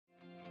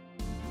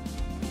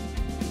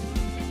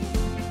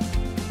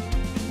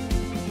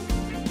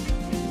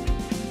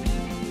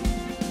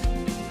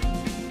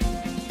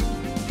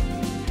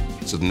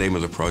So the name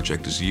of the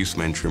project is Youth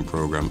Mentoring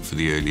Programme for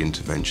the Early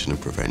Intervention and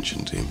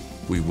Prevention Team.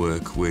 We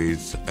work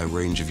with a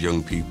range of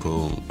young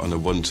people on a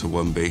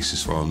one-to-one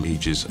basis from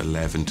ages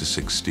 11 to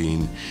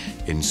 16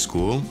 in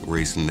school,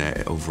 raising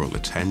their overall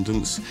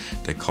attendance,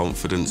 their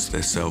confidence,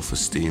 their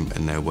self-esteem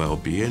and their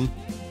well-being.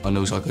 I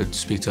know I could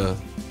speak to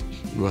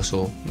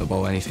Russell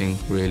about anything,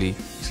 really.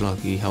 It's like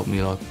he helped me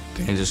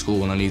get into school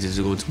when I needed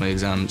to go to my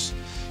exams.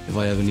 If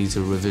I ever needed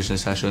revision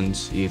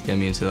sessions, he'd get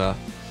me into that.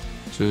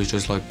 So it was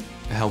just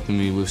helping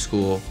me with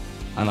school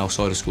and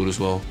outside of school as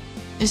well.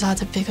 It's had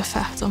a big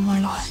effect on my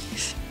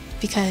life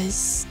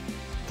because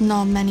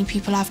not many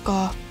people have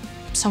got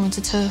someone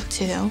to talk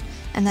to,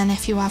 and then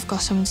if you have got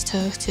someone to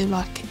talk to,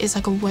 it's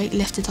like a weight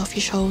lifted off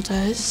your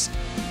shoulders.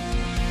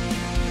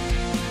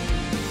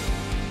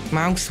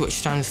 MOUSE, which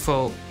stands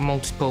for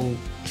Multiple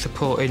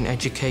Supporting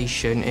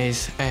Education,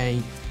 is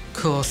a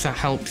course that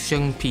helps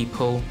young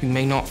people who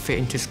may not fit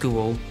into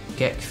school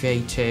get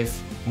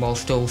creative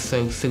whilst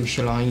also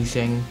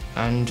socialising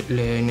and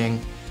learning.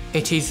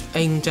 It is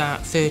aimed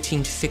at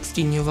 13 to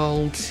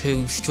 16-year-olds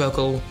who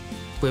struggle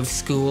with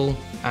school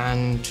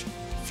and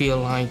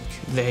feel like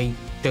they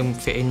don't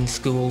fit in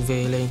school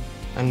really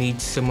and need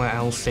somewhere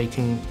else they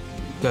can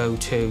go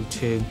to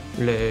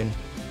learn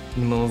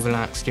in a more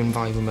relaxed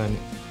environment.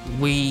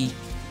 We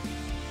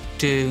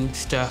do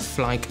stuff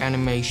like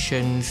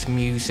animations,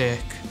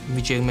 music,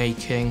 video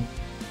making.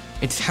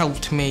 It's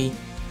helped me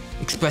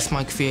express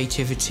my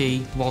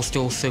creativity whilst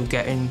also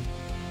getting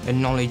a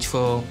knowledge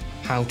for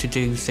how to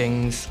do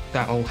things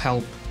that will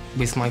help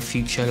with my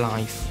future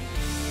life.